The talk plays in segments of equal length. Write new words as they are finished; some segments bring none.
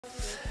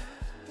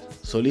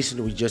So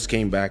listen, we just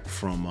came back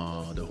from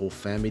the whole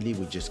family.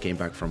 We just came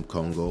back from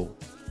Congo,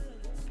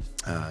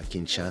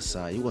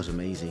 Kinshasa. It was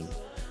amazing.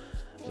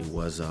 It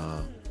was.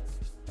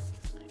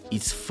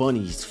 It's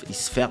funny.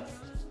 It's felt.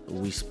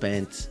 We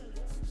spent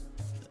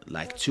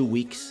like 2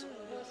 weeks,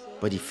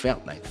 but it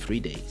felt like 3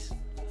 days.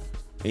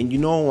 And you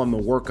know, I'm a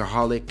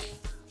workaholic.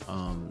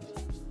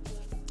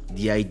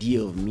 The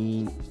idea of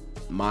me,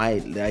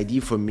 the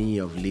idea for me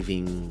of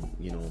leaving,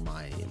 you know,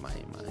 my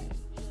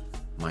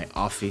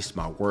office,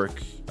 my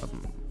work,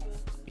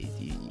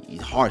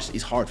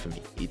 it's hard for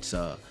me. It's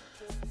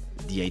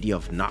the idea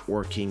of not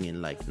working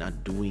and like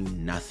not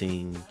doing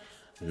nothing,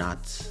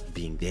 not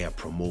being there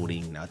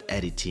promoting, not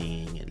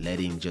editing, and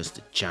letting just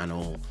the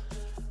channel,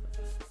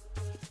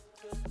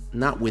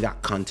 not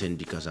without content,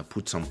 because I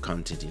put some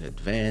content in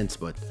advance,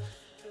 but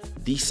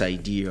this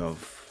idea of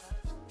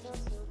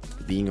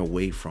being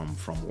away from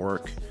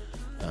work,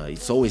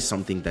 it's always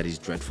something that is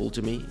dreadful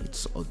to me.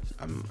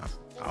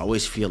 I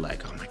always feel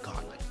like, oh my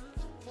god, like,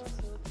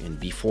 and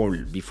before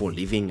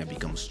leaving I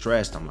become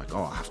stressed. I'm like,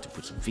 oh, I have to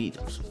put some feed,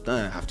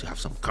 I have to have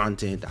some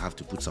content, I have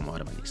to put some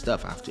automatic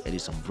stuff, I have to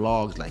edit some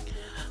vlogs, like,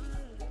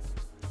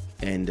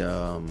 and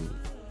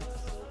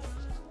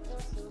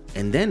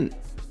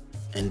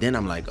then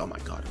I'm like, oh my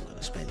god, I'm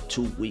gonna spend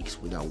 2 weeks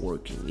without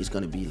working. It's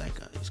gonna be like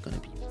it's gonna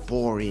be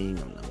boring.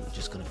 I'm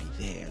just gonna be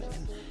there.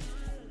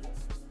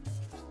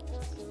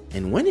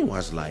 And when it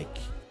was like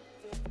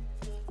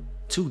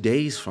 2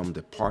 days from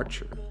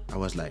departure, I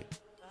was like,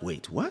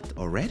 wait, what?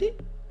 Already?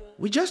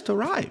 We just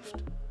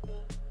arrived.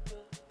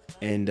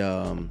 And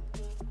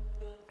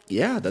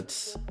yeah,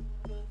 that's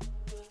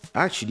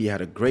actually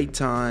had a great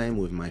time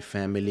with my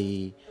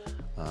family.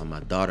 My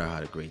daughter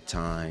had a great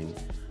time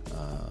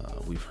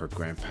with her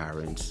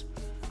grandparents,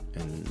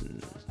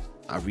 and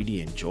I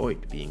really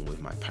enjoyed being with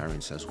my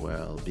parents as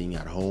well, being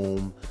at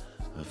home,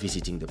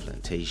 visiting the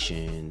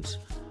plantations,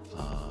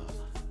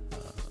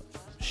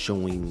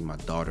 showing my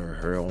daughter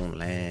her own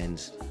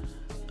lands,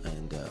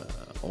 and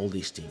all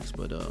these things.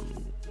 But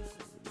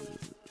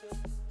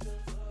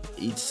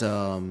it's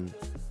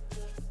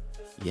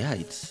yeah,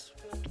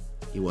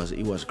 it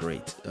was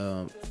great.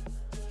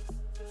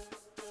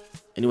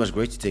 And it was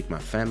great to take my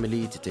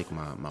family, to take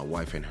my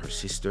wife and her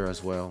sister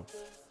as well.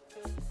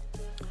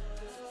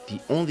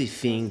 The only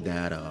thing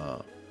that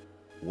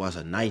was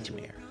a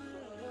nightmare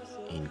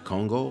in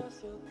Congo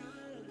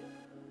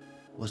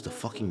was the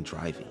fucking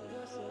driving.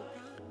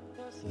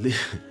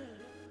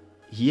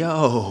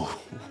 Yo.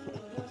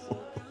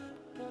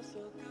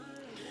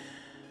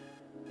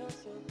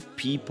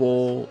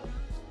 People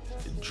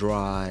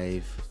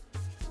drive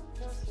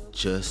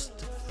just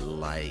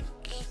like,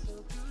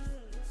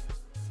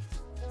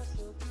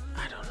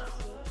 I don't know.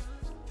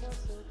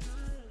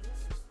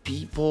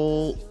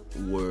 People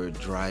were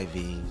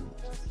driving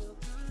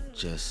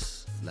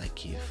just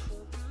like if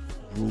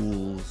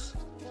rules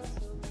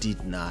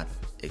did not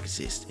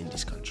exist in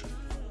this country.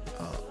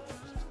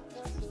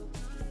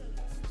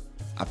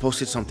 I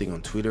posted something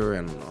on Twitter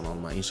and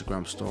on my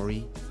Instagram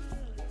story.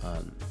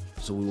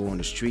 So we were on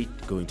the street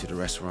going to the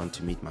restaurant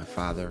to meet my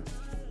father,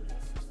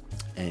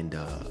 and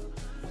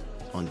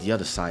on the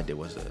other side there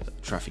was a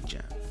traffic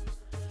jam,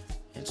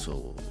 and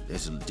so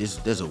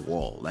there's a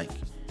wall. Like,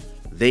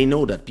 they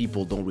know that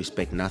people don't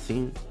respect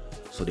nothing,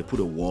 so they put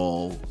a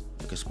wall,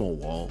 like a small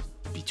wall,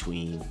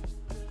 between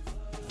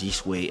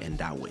this way and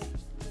that way.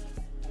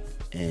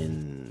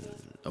 And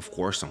of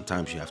course,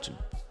 sometimes you have to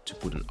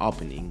put an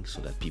opening so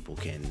that people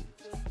can,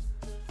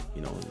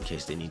 you know, in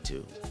case they need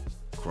to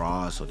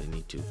cross or they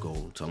need to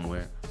go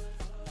somewhere.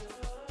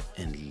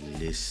 And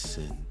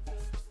listen,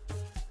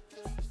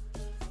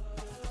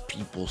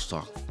 people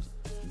start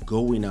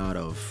going out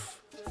of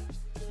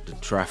the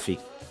traffic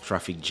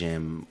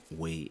jam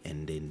way,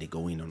 and then they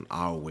go in on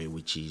our way,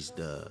 which is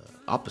the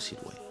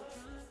opposite way,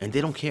 and they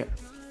don't care.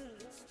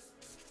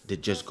 They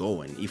just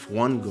go, and if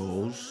one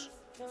goes,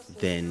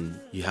 then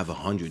you have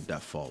 100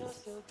 that follow.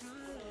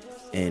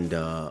 And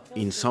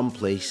in some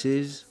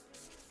places,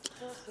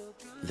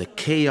 the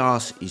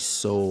chaos is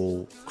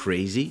so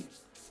crazy.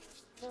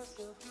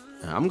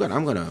 I'm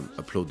gonna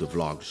upload the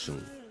vlog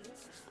soon.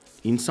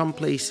 In some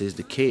places,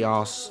 the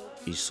chaos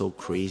is so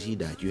crazy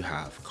that you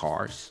have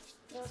cars,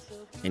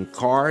 and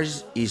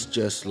cars is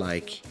just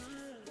like,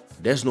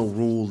 there's no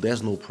rule,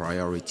 there's no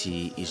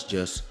priority. It's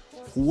just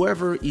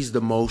whoever is the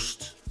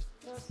most,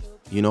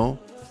 you know,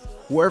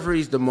 whoever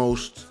is the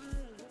most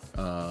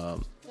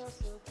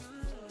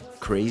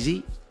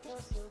crazy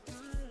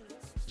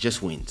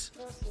just wins.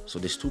 So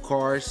there's two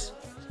cars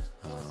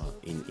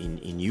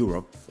in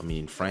Europe. I mean,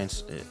 in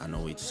France, I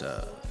know it's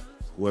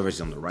whoever's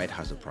on the right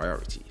has the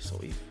priority. So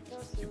if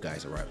you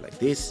guys arrive like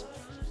this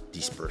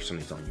person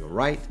is on your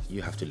right,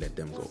 you have to let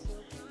them go.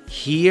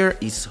 Here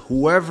is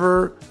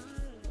whoever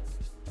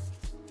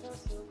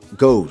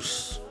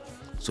goes.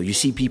 So you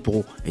see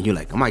people and you're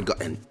like, oh my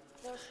god,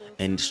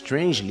 and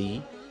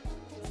strangely,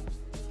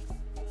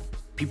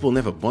 people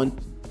never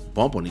bump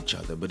on each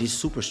other, but it's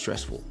super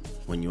stressful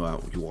when you are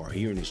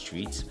here in the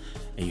streets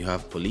and you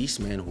have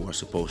policemen who are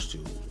supposed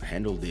to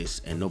handle this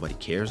and nobody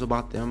cares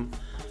about them.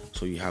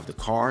 So you have the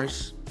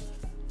cars,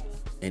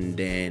 and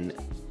then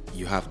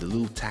you have the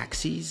little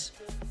taxis,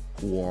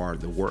 who are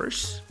the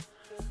worst,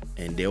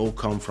 and they all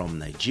come from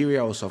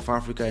Nigeria or South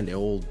Africa, and they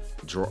all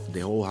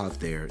have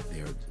their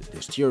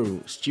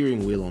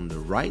steering wheel on the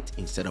right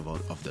instead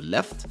of the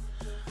left,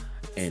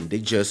 and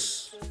they're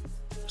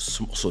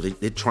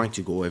trying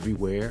to go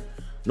everywhere.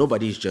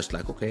 Nobody's just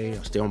like, okay,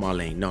 I'll stay on my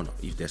lane. No.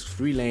 If there's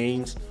 3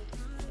 lanes,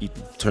 it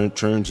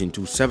turns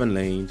into 7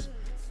 lanes,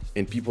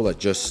 and people are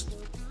just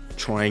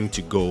trying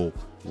to go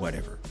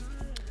whatever.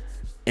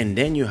 And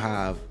then you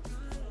have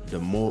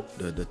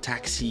the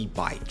taxi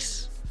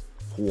bikes,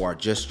 who are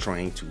just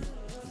trying to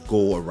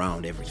go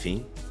around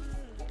everything.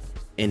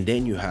 And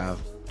then you have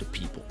the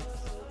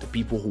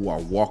people who are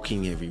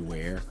walking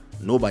everywhere.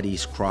 Nobody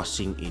is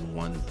crossing in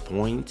one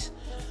point.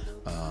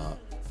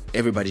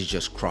 Everybody's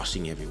just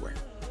crossing everywhere.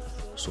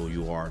 So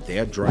you are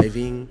there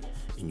driving,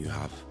 and you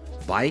have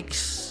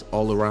bikes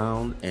all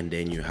around, and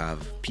then you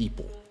have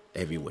people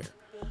everywhere.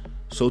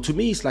 So to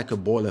me, it's like a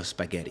bowl of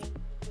spaghetti.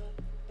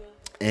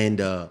 And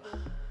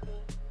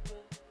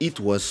it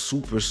was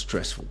super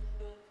stressful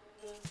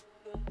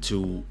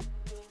to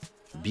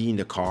be in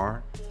the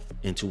car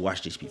and to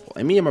watch these people.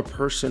 And me, I'm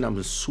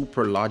a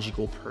super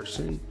logical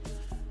person.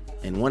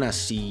 And when I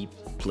see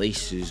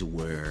places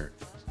where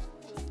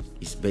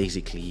it's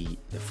basically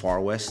the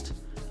Far West,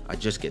 I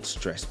just get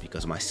stressed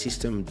because my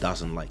system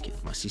doesn't like it.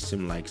 My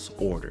system likes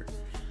order.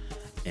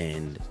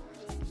 And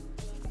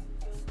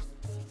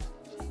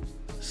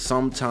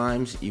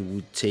sometimes it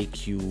would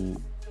take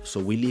you, so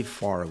we live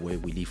far away,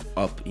 we live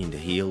up in the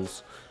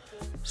hills.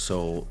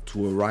 So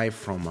to arrive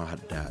from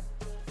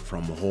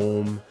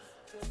home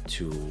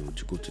to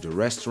go to the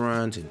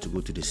restaurant and to go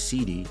to the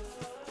city,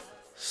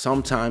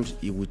 sometimes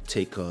it would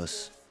take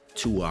us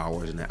 2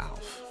 hours and a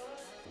half.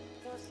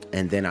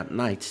 And then at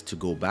night to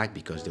go back,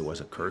 because there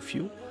was a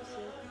curfew.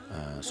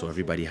 So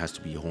everybody has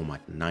to be home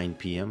at 9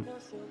 p.m.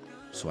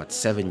 So at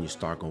 7 you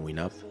start going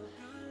up.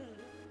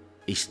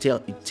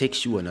 It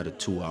takes you another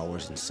 2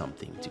 hours and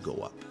something to go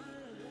up.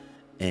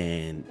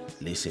 And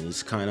listen,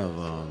 it's kind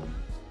of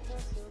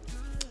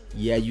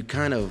you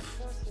kind of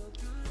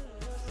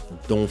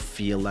don't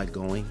feel like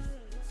going,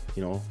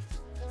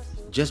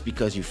 just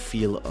because you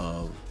feel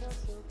of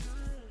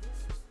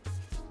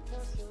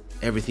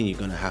everything you're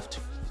gonna have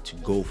to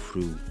go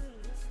through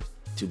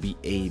to be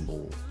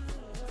able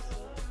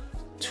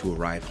to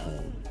arrive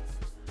home.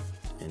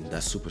 And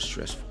that's super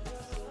stressful.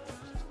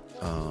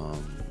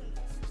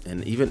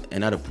 And even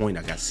another point,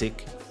 I got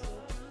sick.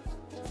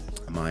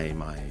 My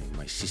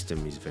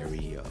system is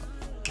very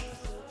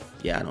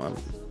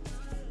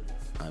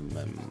I'm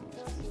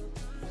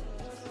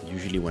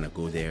usually when I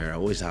go there, I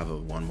always have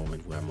one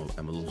moment where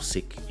I'm a little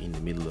sick in the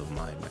middle of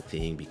my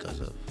thing, because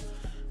of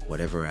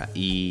whatever I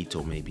eat,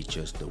 or maybe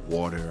just the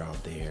water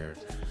out there,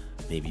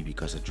 maybe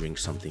because I drink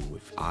something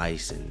with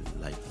ice, and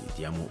like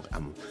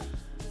I'm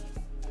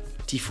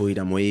typhoid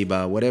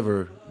amoeba,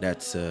 whatever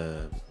that's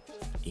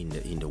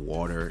in the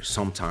water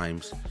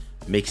sometimes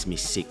makes me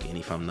sick. And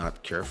if I'm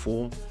not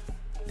careful,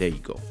 there you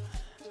go.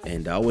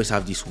 And I always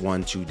have these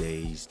 1-2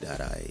 days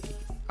that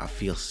I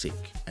feel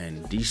sick.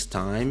 And this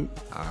time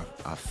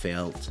I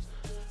felt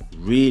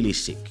really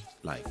sick,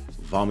 like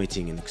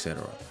vomiting and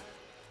etc.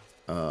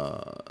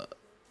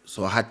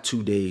 So I had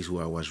 2 days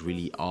where I was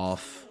really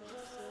off.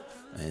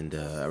 And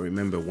I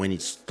remember when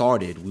it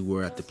started, we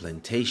were at the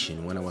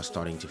plantation when I was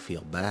starting to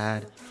feel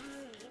bad.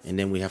 And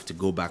then we have to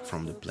go back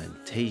from the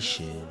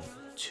plantation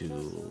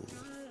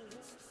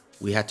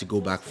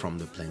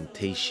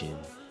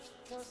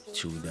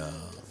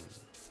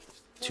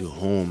to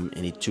home,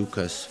 and it took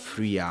us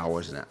 3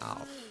 hours and a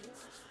half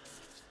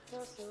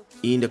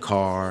in the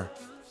car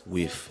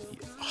with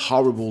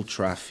horrible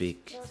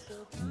traffic,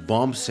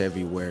 bumps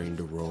everywhere in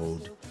the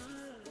road.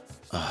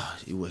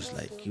 It was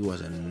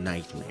a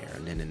nightmare.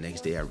 And then the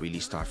next day I really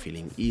start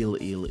feeling ill.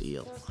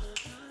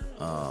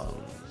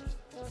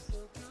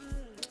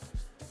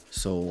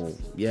 So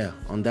yeah,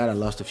 on that I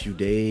lost a few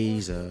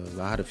days.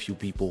 I had a few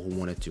people who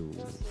wanted to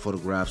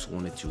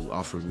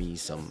offer me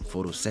some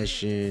photo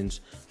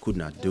sessions. Could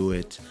not do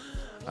it.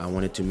 I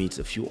wanted to meet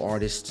a few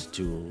artists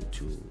to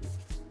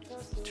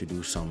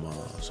do some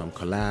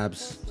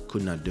collabs.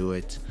 Could not do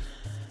it.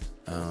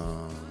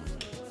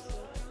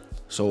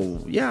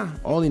 So yeah,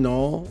 all in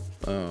all,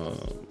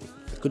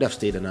 I could have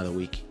stayed another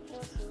week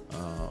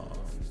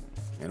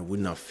and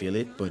would not feel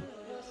it. But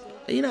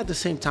at the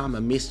same time, I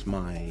missed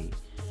my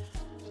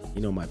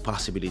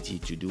possibility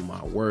to do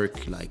my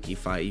work. Like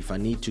if I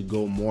need to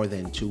go more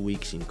than 2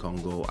 weeks in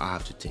Congo, I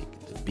have to take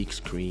the big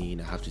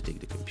screen, I have to take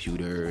the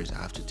computers, I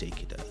have to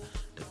take the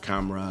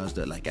cameras.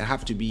 I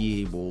have to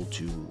be able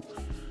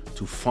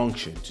to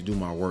function, to do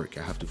my work.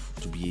 I have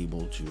to be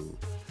able to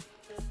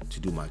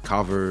do my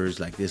covers.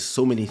 Like there's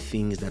so many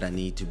things that I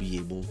need to be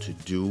able to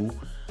do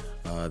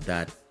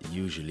that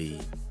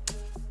usually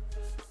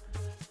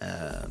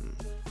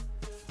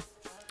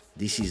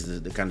this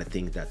is the kind of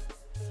thing that.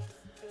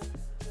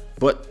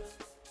 But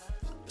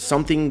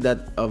something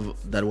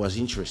that was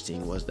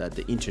interesting was that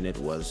the internet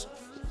was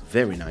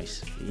very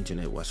nice. The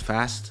internet was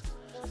fast,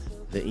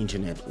 the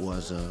internet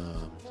was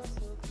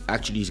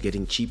actually is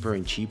getting cheaper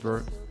and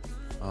cheaper.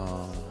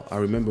 I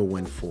remember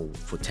when for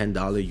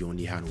 $10 you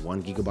only had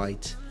 1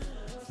 GB.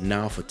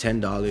 Now for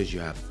 $10 you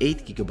have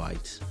 8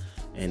 GB,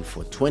 and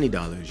for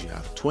 $20 you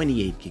have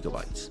 28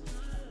 GB.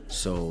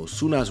 So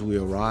soon as we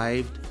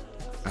arrived,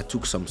 I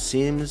took some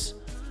SIMs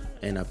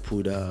and I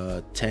put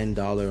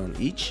 $10 on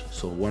each.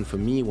 So one for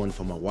me, one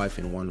for my wife,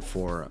 and one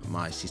for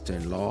my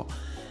sister-in-law.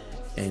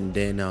 And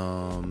then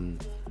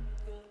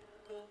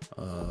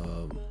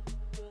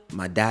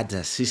my dad's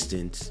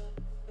assistant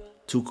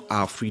took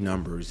our free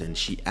numbers and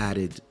she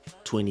added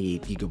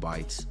 28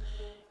 GB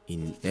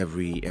in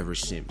every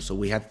SIM. So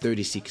we had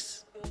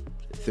 36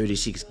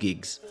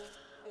 gigs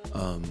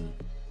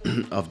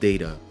of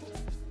data,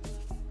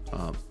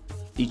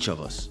 each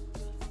of us.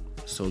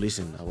 So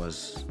listen, I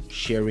was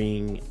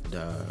sharing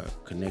the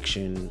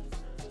connection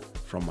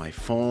from my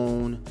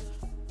phone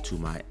to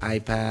my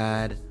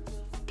iPad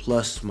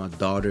plus my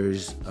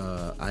daughter's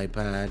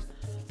iPad,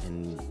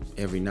 and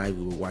every night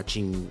we were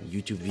watching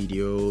YouTube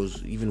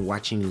videos, even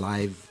watching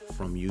live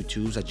from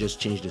YouTube. I just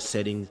changed the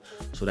settings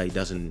so that it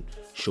doesn't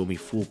show me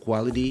full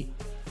quality.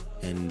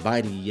 And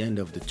by the end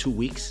of the 2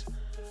 weeks,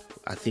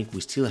 I think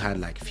we still had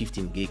like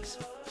 15 gigs.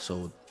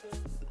 So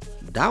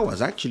that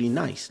was actually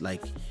nice.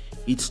 Like,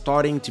 it's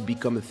starting to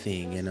become a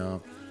thing.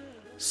 And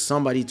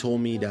somebody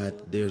told me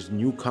that there's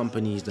new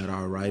companies that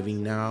are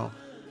arriving now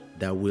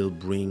that will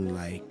bring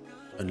like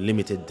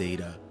unlimited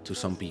data to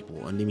some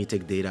people,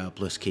 unlimited data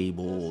plus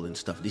cable and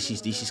stuff. This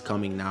is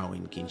coming now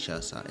in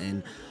Kinshasa,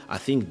 and I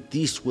think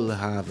this will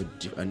have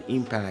an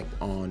impact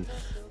on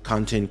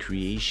content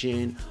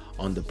creation,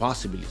 on the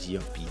possibility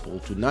of people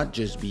to not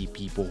just be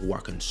people who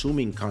are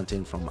consuming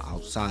content from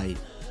outside,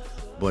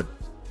 but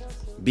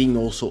being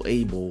also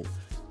able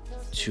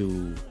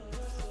to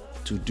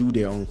do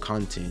their own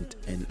content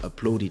and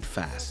upload it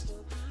fast.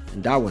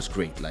 And that was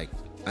great. Like,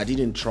 I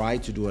didn't try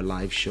to do a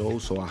live show,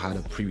 so I had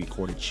a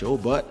pre-recorded show,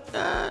 but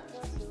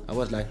I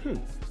was like,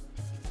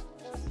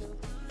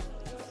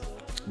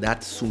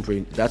 that's super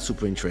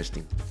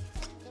interesting.